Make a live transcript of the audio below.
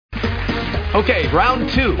Okay, round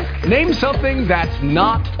two. Name something that's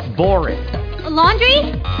not boring. A laundry?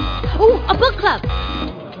 Ooh, a book club.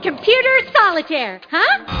 Computer solitaire,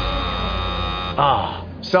 huh? Ah,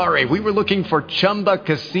 sorry, we were looking for Chumba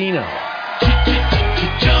Casino.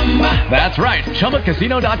 That's right,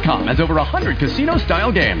 ChumbaCasino.com has over 100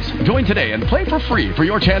 casino-style games. Join today and play for free for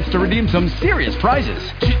your chance to redeem some serious prizes.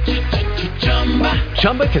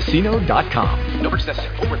 ChumbaCasino.com. No purchase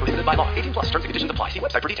necessary. Void where prohibited by law. 18 plus. Terms and conditions apply. See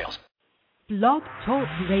website for details. Blog Talk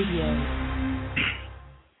Radio.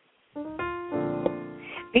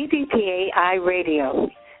 BDPA iRadio,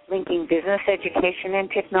 linking business, education, and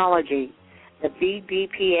technology. The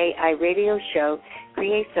BDPA iRadio show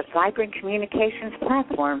creates a vibrant communications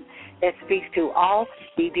platform that speaks to all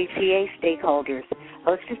BDPA stakeholders.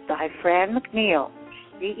 Hosted by Fran McNeil.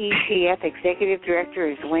 BETF Executive Director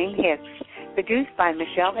is Wayne Hicks. Produced by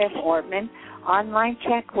Michelle F. Ortman. Online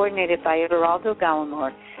chat coordinated by Everaldo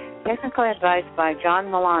Gallimore. Technical advice by John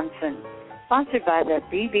Melanson. Sponsored by the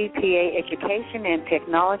BDPA Education and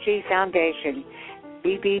Technology Foundation.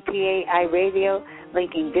 BDPA iRadio,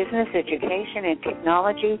 linking business, education, and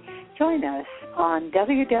technology. Join us on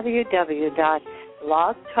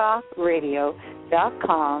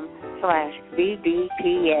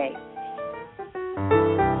www.blogtalkradio.com/BDPA.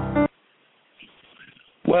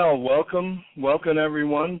 Well, welcome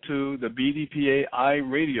everyone to the BDPA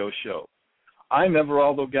iRadio show. I'm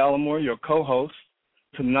Everaldo Gallimore, your co-host.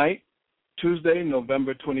 Tonight, Tuesday,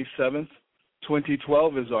 November 27th,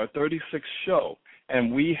 2012 is our 36th show,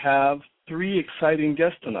 and we have three exciting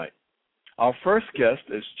guests tonight. Our first guest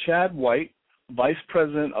is Chad White, Vice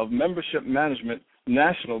President of Membership Management,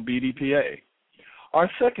 National BDPA. Our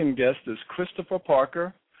second guest is Christopher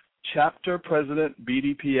Parker, Chapter President,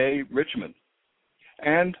 BDPA Richmond.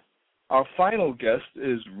 And our final guest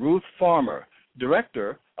is Ruth Farmer,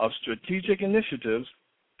 Director of Strategic Initiatives,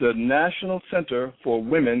 the National Center for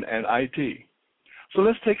Women and IT. So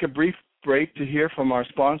let's take a brief break to hear from our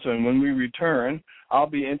sponsor, and when we return, I'll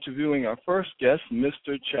be interviewing our first guest,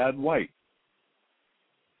 Mr. Chad White.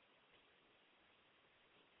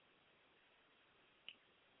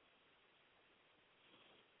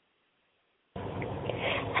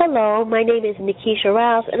 Hello, my name is Nikisha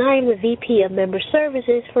Rouse, and I am the VP of Member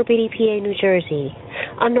Services for BDPA New Jersey.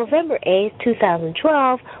 On November 8,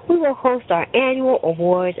 2012, we will host our annual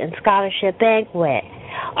awards and scholarship banquet.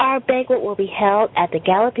 Our banquet will be held at the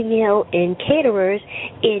Galloping Hill Inn Caterers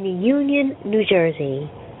in Union, New Jersey.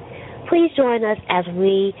 Please join us as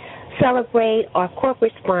we celebrate our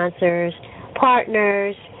corporate sponsors,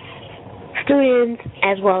 partners, students,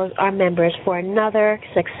 as well as our members for another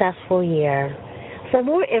successful year. For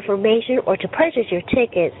more information or to purchase your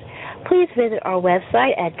tickets, please visit our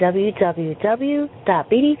website at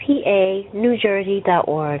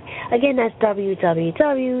www.bdpanewjersey.org. Again, that's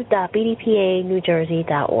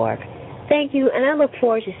www.bdpanewjersey.org. Thank you, and I look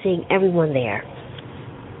forward to seeing everyone there.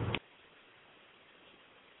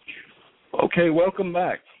 Okay, welcome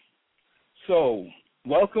back. So,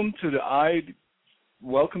 welcome to the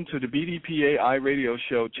BDPA iRadio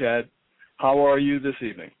show, Chad. How are you this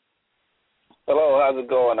evening? Hello, how's it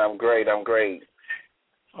going? I'm great.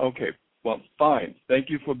 Okay, well, fine. Thank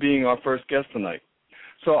you for being our first guest tonight.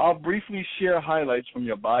 So I'll briefly share highlights from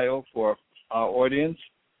your bio for our audience.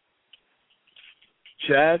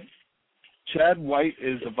 Chad White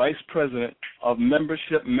is the Vice President of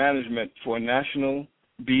Membership Management for National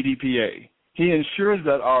BDPA. He ensures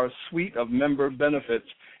that our suite of member benefits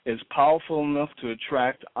is powerful enough to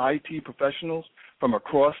attract IT professionals from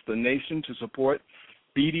across the nation to support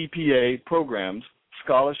BDPA programs,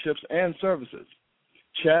 scholarships, and services.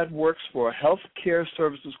 Chad works for Health Care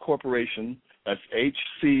Services Corporation, that's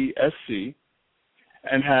HCSC,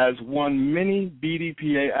 and has won many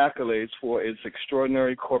BDPA accolades for its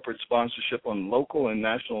extraordinary corporate sponsorship on local and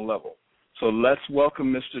national level. So let's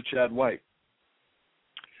welcome Mr. Chad White.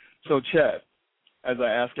 So Chad, as I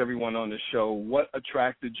ask everyone on the show, what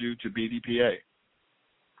attracted you to BDPA?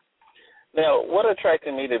 Now, what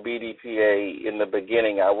attracted me to BDPA in the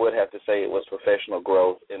beginning, I would have to say it was professional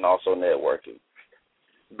growth and also networking.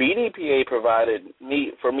 BDPA provided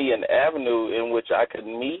for me an avenue in which I could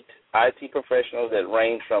meet IT professionals that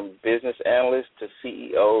range from business analysts to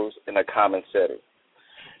CEOs in a common setting.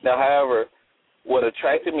 Now, however, what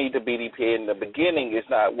attracted me to BDPA in the beginning is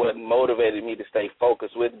not what motivated me to stay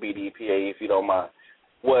focused with BDPA, if you don't mind.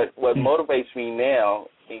 What motivates me now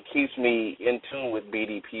and keeps me in tune with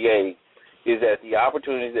BDPA is that the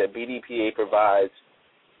opportunities that BDPA provides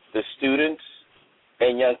the students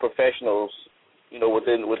and young professionals,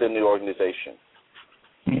 within the organization.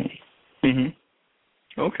 Mm-hmm.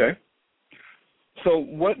 Okay. So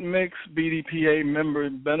what makes BDPA member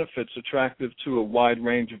benefits attractive to a wide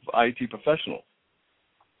range of IT professionals?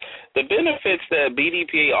 The benefits that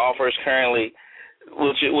BDPA offers currently,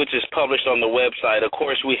 which is published on the website. Of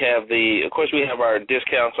course, we have our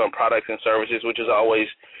discounts on products and services, which is always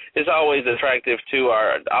attractive to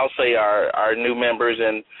our new members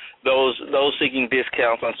and those seeking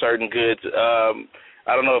discounts on certain goods.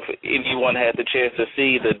 I don't know if anyone had the chance to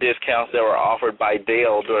see the discounts that were offered by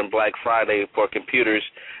Dell during Black Friday for computers.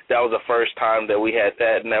 That was the first time that we had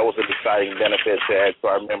that, and that was an exciting benefit to add to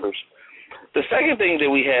our members. The second thing that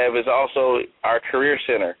we have is also our Career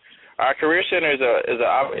Center. Our Career Center is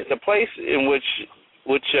a place in which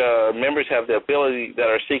members have the ability that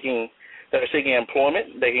are seeking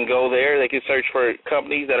employment. They can go there. They can search for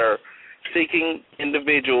companies that are seeking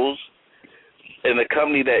individuals. And the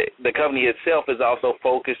company itself is also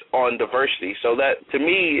focused on diversity. So that, to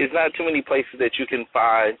me, is not too many places that you can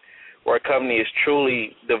find where a company is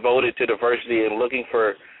truly devoted to diversity and looking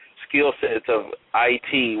for skill sets of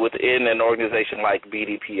IT within an organization like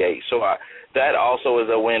BDPA. So that also is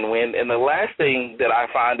a win-win. And the last thing that I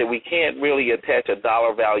find that we can't really attach a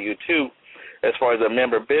dollar value to as far as a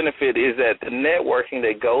member benefit is that the networking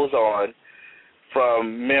that goes on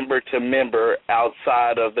from member to member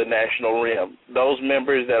outside of the national rim. Those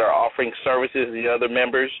members that are offering services to the other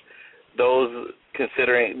members, those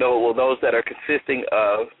that are consisting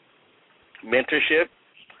of mentorship,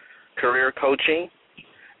 career coaching,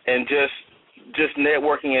 and just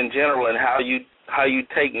networking in general, and how you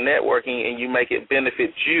take networking and you make it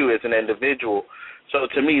benefit you as an individual. So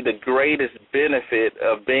to me, the greatest benefit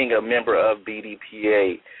of being a member of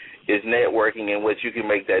BDPA is networking, and what you can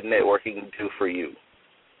make that networking do for you.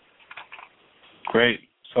 Great.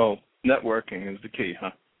 So networking is the key,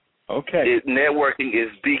 huh? Okay. Networking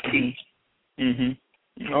is the key.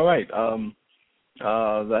 Mm-hmm. All right.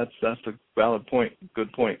 That's a valid point.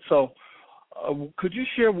 Good point. So could you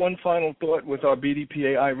share one final thought with our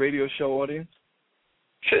BDPA iRadio show audience?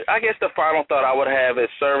 I guess the final thought I would have is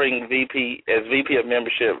serving VP of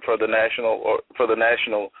membership for the national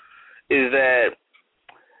is that,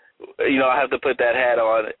 I have to put that hat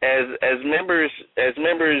on. As members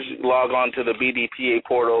log on to the BDPA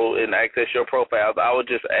portal and access your profiles, I would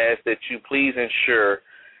just ask that you please ensure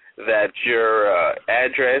that your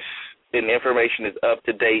address and information is up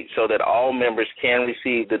to date so that all members can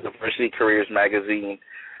receive the Diversity Careers magazine.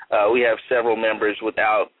 We have several members with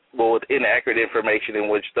inaccurate information, in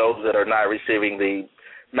which those that are not receiving the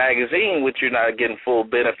magazine, which you're not getting full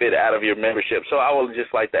benefit out of your membership. So I would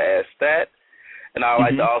just like to ask that. And I would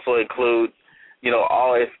like to also include,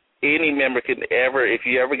 if any member if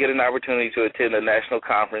you ever get an opportunity to attend a national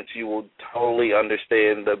conference, you will totally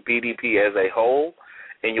understand the BDP as a whole,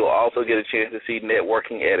 and you'll also get a chance to see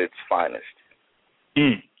networking at its finest.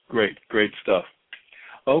 Great stuff.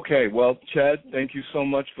 Okay, well, Chad, thank you so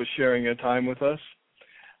much for sharing your time with us.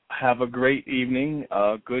 Have a great evening,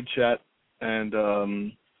 good chat, and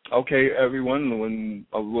okay, everyone,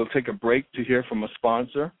 we'll take a break to hear from a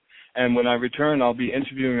sponsor. And when I return, I'll be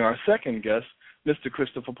interviewing our second guest, Mr.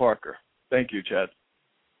 Christopher Parker. Thank you, Chad.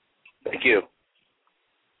 Thank you.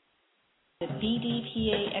 The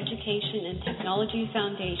BDPA Education and Technology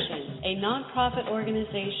Foundation, a nonprofit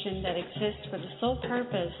organization that exists for the sole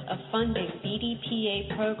purpose of funding BDPA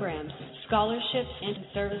programs, scholarships, and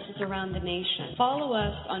services around the nation. Follow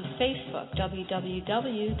us on Facebook,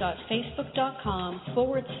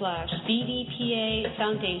 www.facebook.com/BDPA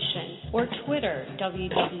Foundation, or Twitter,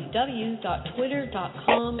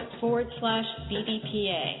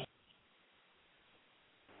 www.twitter.com/BDPA.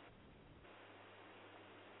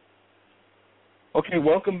 Okay,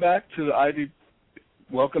 welcome back to the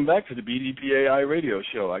BDPA iRadio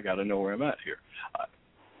show. I got to know where I'm at here.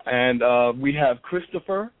 And we have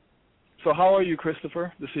Christopher. So how are you,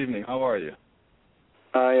 Christopher, this evening? How are you?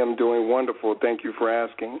 I am doing wonderful. Thank you for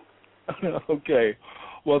asking. Okay.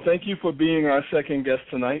 Well, thank you for being our second guest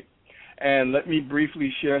tonight. And let me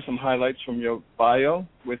briefly share some highlights from your bio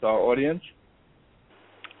with our audience.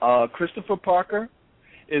 Christopher Parker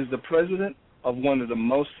is the president of one of the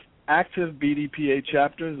most active BDPA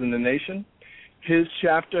chapters in the nation. His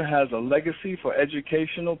chapter has a legacy for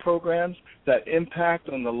educational programs that impact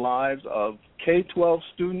on the lives of K-12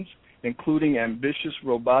 students, including ambitious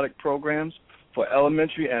robotic programs for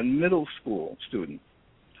elementary and middle school students.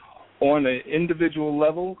 On an individual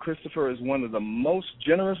level, Christopher is one of the most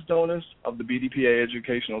generous donors of the BDPA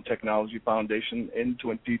Educational Technology Foundation in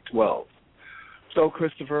 2012. So,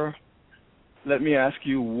 Christopher, let me ask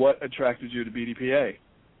you, what attracted you to BDPA?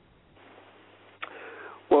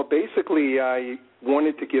 Well, basically, I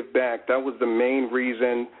wanted to give back. That was the main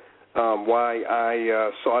reason why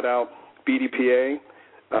I sought out BDPA.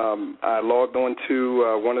 I logged on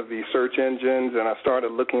to one of the search engines, and I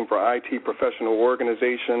started looking for IT professional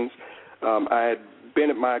organizations. I had been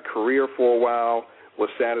at my career for a while, was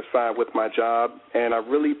satisfied with my job, and I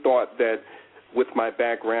really thought that with my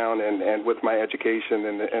background and with my education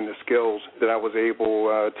and the skills that I was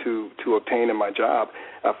able to obtain in my job,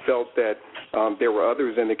 I felt that there were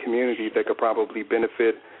others in the community that could probably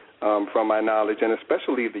benefit from my knowledge, and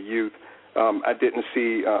especially the youth. I didn't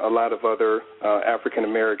see a lot of other African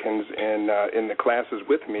Americans in the classes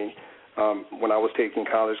with me when I was taking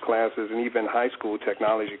college classes and even high school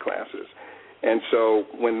technology classes. And so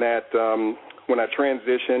when I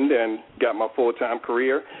transitioned and got my full-time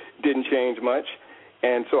career, didn't change much.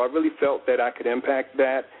 And so I really felt that I could impact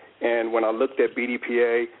that. And when I looked at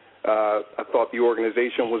BDPA, I thought the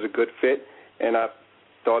organization was a good fit, and I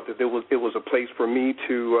thought that it was a place for me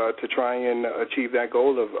to try and achieve that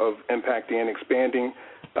goal of impacting and expanding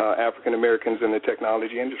African Americans in the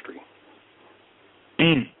technology industry.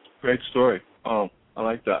 Great story. I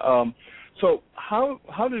like that. So how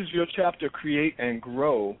does your chapter create and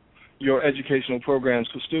grow your educational programs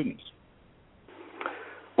for students?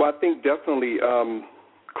 Well, I think definitely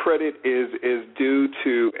credit is due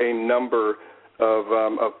to a number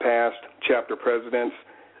of past chapter presidents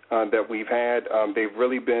that we've had. They've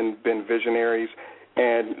really been visionaries,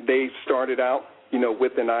 and they started out,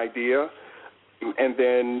 with an idea, and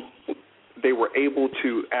then they were able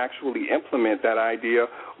to actually implement that idea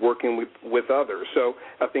working with others. So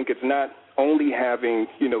I think it's not only having,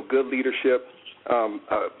 good leadership,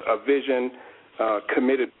 a vision,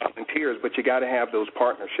 committed volunteers, but you got to have those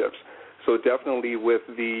partnerships. So definitely with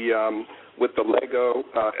the Lego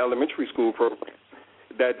elementary school program,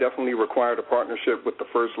 that definitely required a partnership with the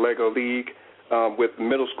first Lego League, with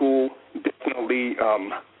middle school, definitely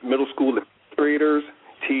middle school administrators,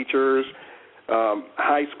 teachers,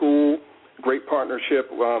 high school, great partnership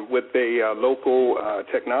with a local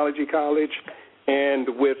technology college, and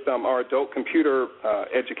with our adult computer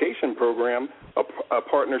education program, a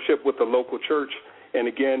partnership with the local church, and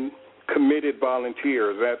again, committed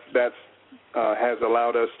volunteers. That's has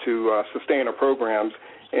allowed us to sustain our programs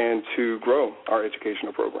and to grow our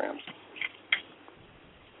educational programs.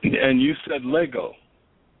 And you said Lego.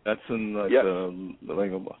 That's in the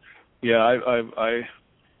Lego book. Yeah, I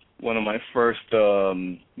one of my first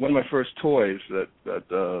toys that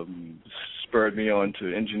spurred me on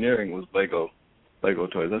to engineering was Lego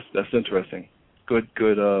toys. That's interesting. Good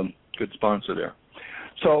sponsor there.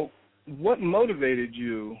 So, what motivated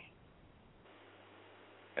you?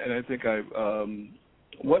 And I think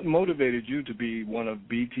what motivated you to be one of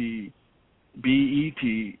BETF's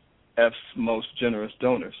most generous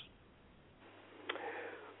donors?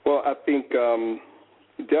 Well, I think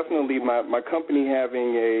definitely my company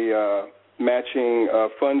having a matching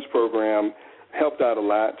funds program helped out a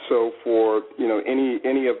lot. So for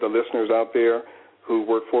any of the listeners out there who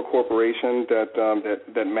work for a corporation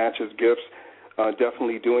that matches gifts,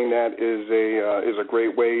 definitely doing that is a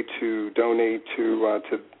great way to donate to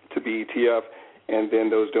BETF, and then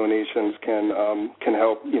those donations can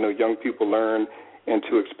help young people learn and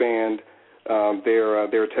to expand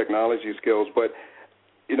their technology skills. But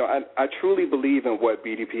I truly believe in what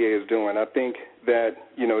BDPA is doing. I think that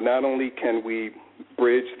not only can we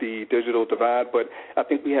bridge the digital divide, but I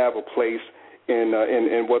think we have a place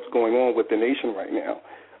in what's going on with the nation right now.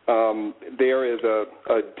 There is a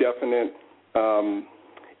definite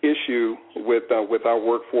issue with our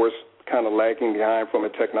workforce kind of lagging behind from a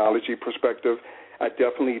technology perspective. I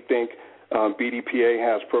definitely think BDPA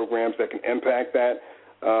has programs that can impact that.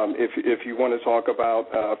 If you want to talk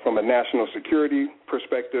about from a national security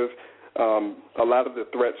perspective, a lot of the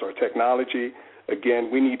threats are technology. Again,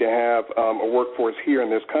 we need to have a workforce here in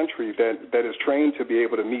this country that is trained to be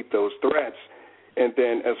able to meet those threats. And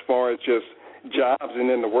then as far as just jobs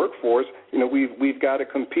and in the workforce, we've got to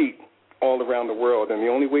compete all around the world. And the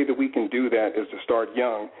only way that we can do that is to start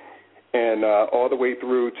young and all the way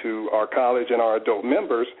through to our college and our adult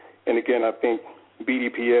members. And again, I think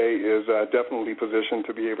BDPA is definitely positioned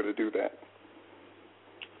to be able to do that.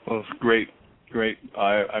 Well, great.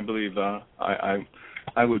 I believe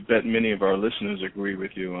I would bet many of our listeners agree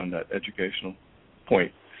with you on that educational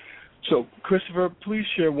point. So, Christopher, please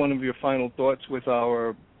share one of your final thoughts with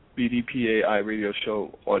our BDPA iRadio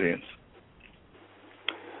show audience.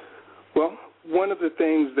 Well, one of the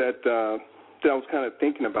things that I was kind of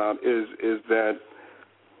thinking about is that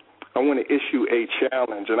I want to issue a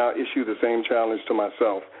challenge, and I'll issue the same challenge to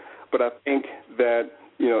myself. But I think that,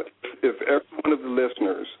 if every one of the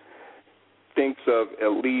listeners thinks of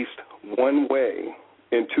at least one way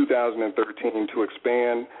in 2013 to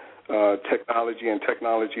expand technology and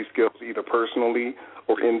technology skills, either personally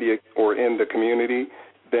or in the community,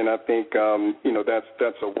 then I think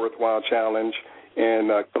that's a worthwhile challenge. And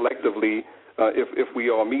collectively, if we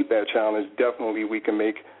all meet that challenge, definitely we can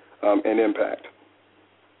make an impact.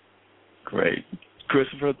 Great.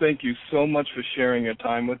 Christopher, thank you so much for sharing your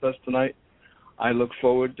time with us tonight. I look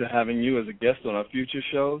forward to having you as a guest on our future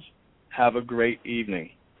shows. Have a great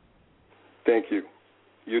evening. Thank you.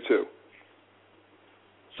 You too.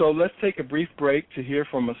 So let's take a brief break to hear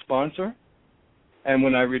from a sponsor. And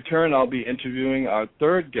when I return, I'll be interviewing our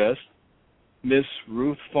third guest, Miss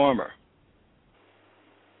Ruth Farmer.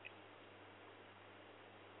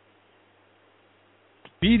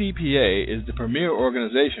 BDPA is the premier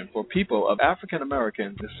organization for people of African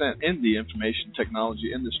American descent in the information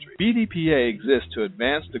technology industry. BDPA exists to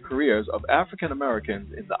advance the careers of African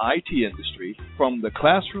Americans in the IT industry from the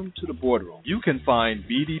classroom to the boardroom. You can find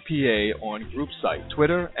BDPA on group site,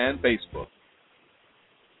 Twitter, and Facebook.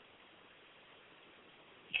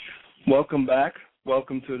 Welcome back.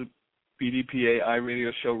 Welcome to the BDPA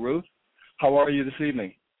iRadio show, Ruth. How are you this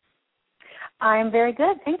evening? I'm very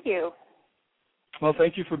good, thank you. Well,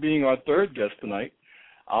 thank you for being our third guest tonight.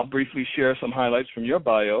 I'll briefly share some highlights from your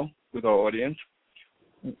bio with our audience.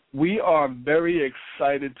 We are very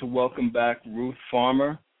excited to welcome back Ruth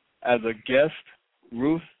Farmer as a guest.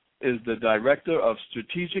 Ruth is the Director of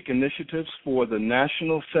Strategic Initiatives for the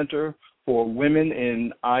National Center for Women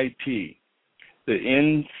in IT,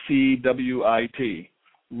 the NCWIT.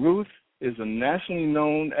 Ruth is a nationally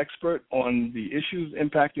known expert on the issues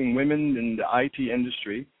impacting women in the IT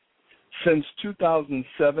industry. Since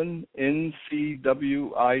 2007,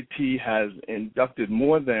 NCWIT has inducted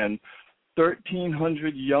more than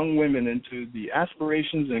 1,300 young women into the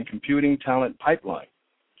Aspirations in Computing Talent Pipeline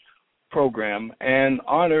program and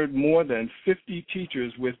honored more than 50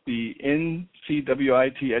 teachers with the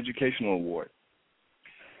NCWIT Educational Award.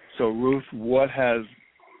 So, Ruth, what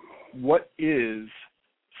is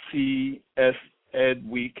CS Ed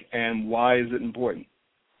Week and why is it important?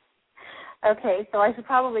 Okay, so I should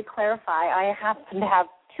probably clarify. I happen to have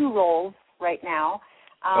two roles right now.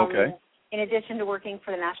 Okay. In addition to working for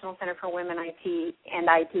the National Center for Women IT,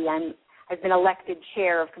 I've been elected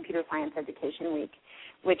chair of Computer Science Education Week,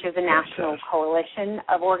 which is a national coalition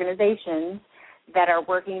of organizations that are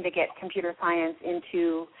working to get computer science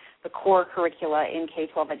into the core curricula in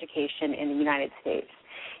K-12 education in the United States.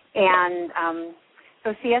 And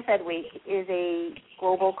so CS Ed Week is a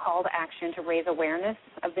global call to action to raise awareness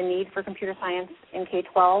of the need for computer science in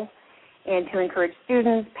K-12 and to encourage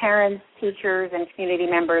students, parents, teachers, and community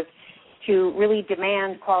members to really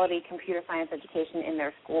demand quality computer science education in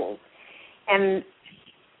their schools. And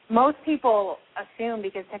most people assume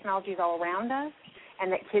because technology is all around us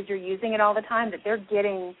and that kids are using it all the time that they're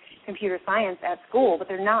getting computer science at school, but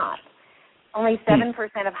they're not. Only 7%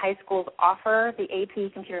 of high schools offer the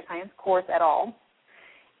AP computer science course at all.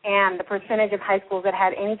 And the percentage of high schools that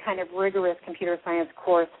had any kind of rigorous computer science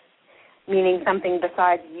course, meaning something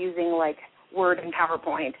besides using like Word and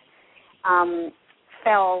PowerPoint,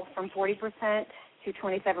 fell from 40% to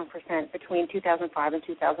 27% between 2005 and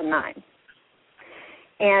 2009.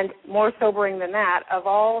 And more sobering than that, of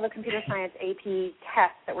all the computer science AP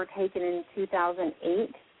tests that were taken in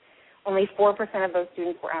 2008, only 4% of those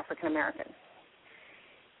students were African American.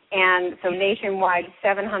 And so nationwide,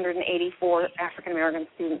 784 African-American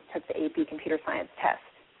students took the AP Computer Science test.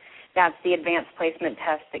 That's the advanced placement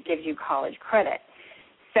test that gives you college credit.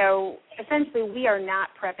 So essentially, we are not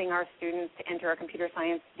prepping our students to enter a computer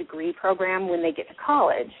science degree program when they get to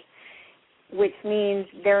college, which means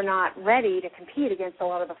they're not ready to compete against a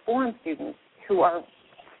lot of the foreign students who are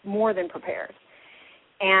more than prepared.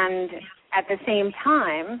 And at the same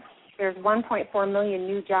time, there's 1.4 million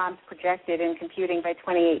new jobs projected in computing by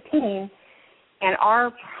 2018, and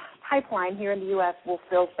our pipeline here in the U.S. will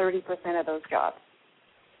fill 30% of those jobs.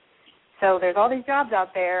 So there's all these jobs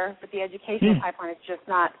out there, but the educational pipeline is just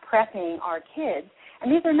not prepping our kids.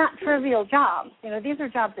 And these are not trivial jobs. You know, these are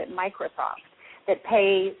jobs at Microsoft that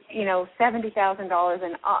pay, $70,000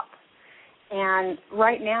 and up. And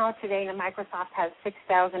right now, today, Microsoft has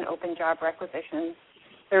 6,000 open job requisitions,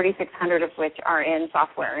 3,600 of which are in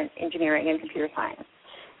software and engineering and computer science.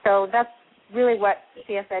 So that's really what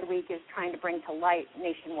CS Ed Week is trying to bring to light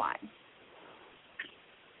nationwide.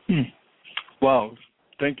 Wow.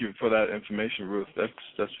 Thank you for that information, Ruth.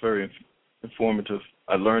 That's very informative.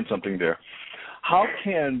 I learned something there. How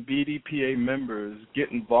can BDPA members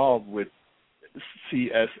get involved with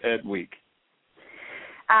CS Ed Week?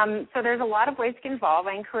 So there's a lot of ways to get involved.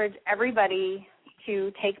 I encourage everybody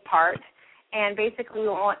to take part. And basically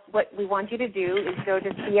what we want you to do is go to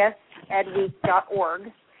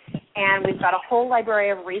csedweek.org And we've got a whole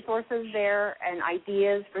library of resources there and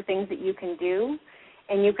ideas for things that you can do.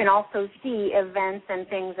 And you can also see events and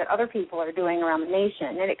things that other people are doing around the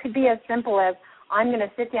nation. And it could be as simple as, I'm going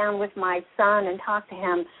to sit down with my son and talk to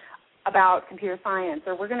him about computer science,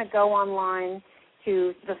 or we're going to go online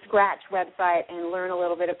to the Scratch website and learn a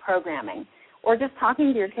little bit of programming. Or just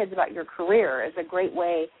talking to your kids about your career is a great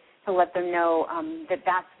way to let them know that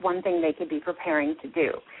that's one thing they could be preparing to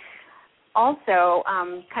do. Also,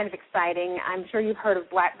 kind of exciting, I'm sure you've heard of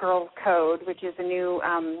Black Girls Code, which is a new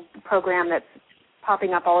program that's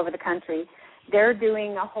popping up all over the country. They're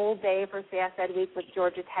doing a whole day for CS Ed Week with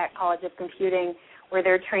Georgia Tech College of Computing, where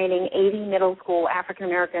they're training 80 middle school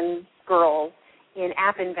African-American girls in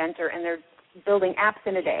App Inventor, and they're building apps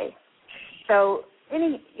in a day. So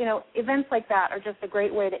events like that are just a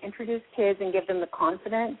great way to introduce kids and give them the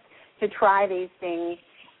confidence to try these things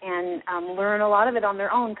and learn a lot of it on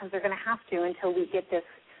their own, because they're going to have to until we get this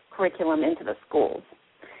curriculum into the schools.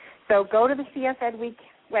 So go to the CS Ed Week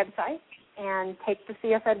website and take the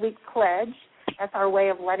CS Ed Week pledge. That's our way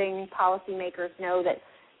of letting policymakers know that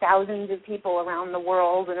thousands of people around the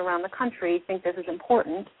world and around the country think this is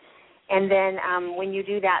important. And then when you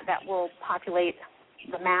do that, that will populate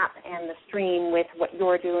the map and the stream with what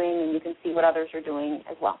you're doing, and you can see what others are doing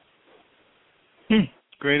as well.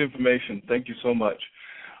 Great information. Thank you so much.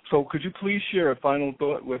 So could you please share a final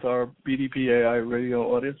thought with our BDPA iRadio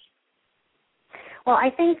audience? Well, I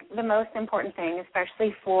think the most important thing,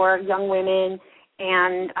 especially for young women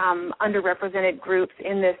and underrepresented groups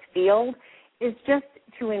in this field, is just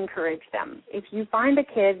to encourage them. If you find a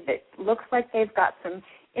kid that looks like they've got some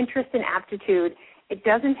interest and aptitude, it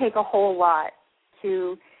doesn't take a whole lot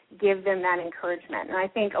to give them that encouragement. And I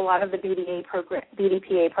think a lot of the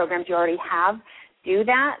BDPA programs you already have do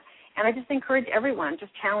that. And I just encourage everyone,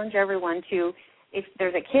 just challenge everyone to, if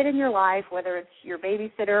there's a kid in your life, whether it's your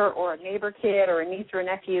babysitter or a neighbor kid or a niece or a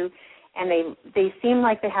nephew, and they seem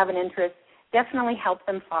like they have an interest, definitely help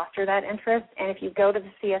them foster that interest. And if you go to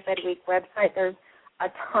the CS Ed Week website, there's a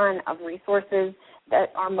ton of resources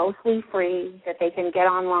that are mostly free that they can get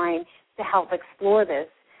online to help explore this.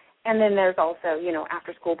 And then there's also,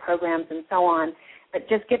 after-school programs and so on. But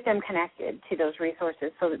just get them connected to those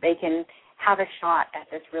resources so that they can have a shot at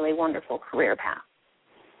this really wonderful career path.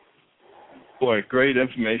 Boy, great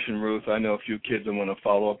information, Ruth. I know a few kids that want to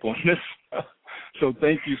follow up on this. So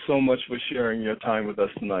thank you so much for sharing your time with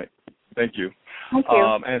us tonight. Thank you. Thank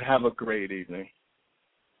you. And have a great evening.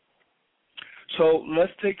 So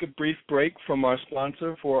let's take a brief break from our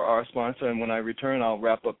sponsor, and when I return, I'll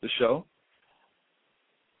wrap up the show.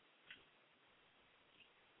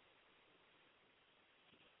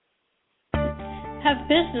 Have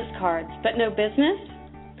business cards but no business?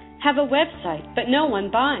 Have a website but no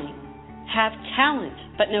one buying? Have talent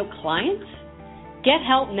but no clients? Get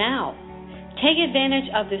help now. Take advantage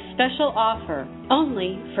of this special offer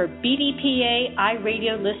only for BDPA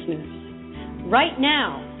iRadio listeners. Right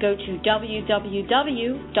now, go to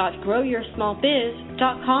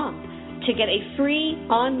www.growyoursmallbiz.com to get a free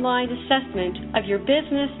online assessment of your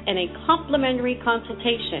business and a complimentary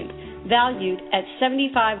consultation valued at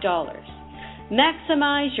 $75.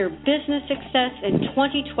 Maximize your business success in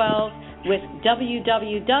 2012 with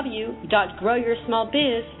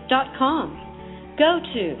www.growyoursmallbiz.com. Go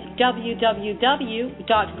to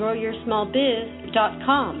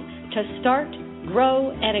www.growyoursmallbiz.com to start,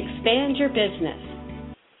 grow, and expand your business.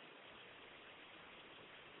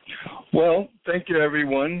 Well, thank you,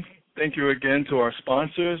 everyone. Thank you again to our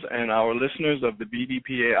sponsors and our listeners of the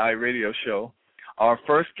BDPA iRadio show. Our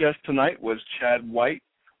first guest tonight was Chad White,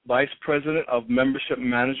 Vice President of Membership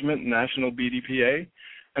Management, National BDPA.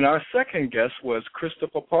 And our second guest was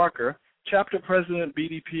Christopher Parker, Chapter President,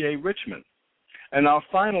 BDPA Richmond. And our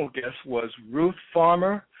final guest was Ruth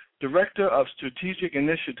Farmer, Director of Strategic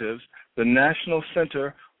Initiatives, the National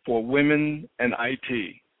Center for Women and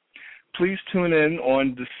IT. Please tune in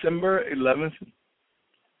on December 11th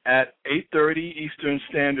at 8:30 Eastern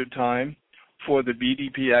Standard Time for the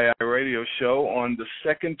BDPA radio show on the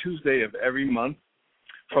second Tuesday of every month.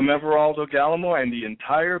 From Everaldo Gallimore and the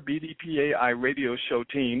entire BDPA iRadio show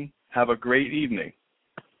team, have a great evening.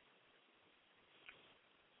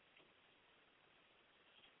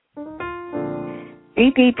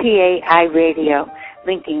 BDPA iRadio,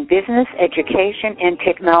 linking business, education, and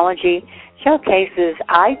technology, showcases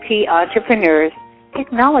IT entrepreneurs,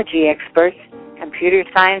 technology experts, computer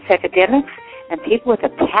science academics, and people with a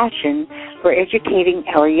passion for educating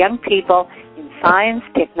our young people in science,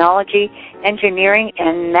 technology, engineering,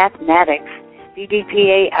 and mathematics.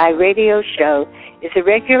 BDPA iRadio show is a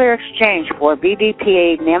regular exchange for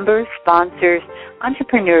BDPA members, sponsors,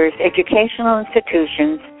 entrepreneurs, educational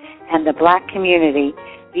institutions, and the Black community.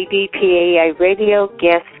 BDPA iRadio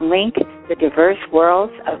guests link the diverse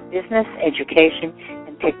worlds of business, education,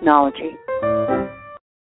 and technology.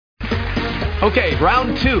 Okay,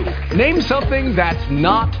 round 2. Name something that's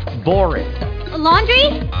not boring. Laundry?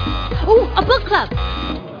 Ooh, a book club.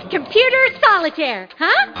 Computer solitaire,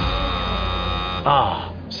 huh?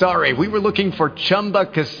 Ah, sorry, we were looking for Chumba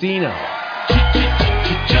Casino.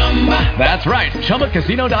 That's right,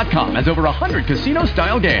 ChumbaCasino.com has over 100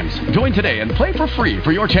 casino-style games. Join today and play for free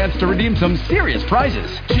for your chance to redeem some serious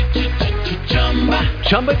prizes.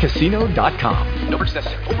 ChumbaCasino.com. No purchase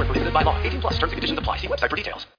necessary. Void where prohibited by law. 18+ terms and conditions apply. See website for details.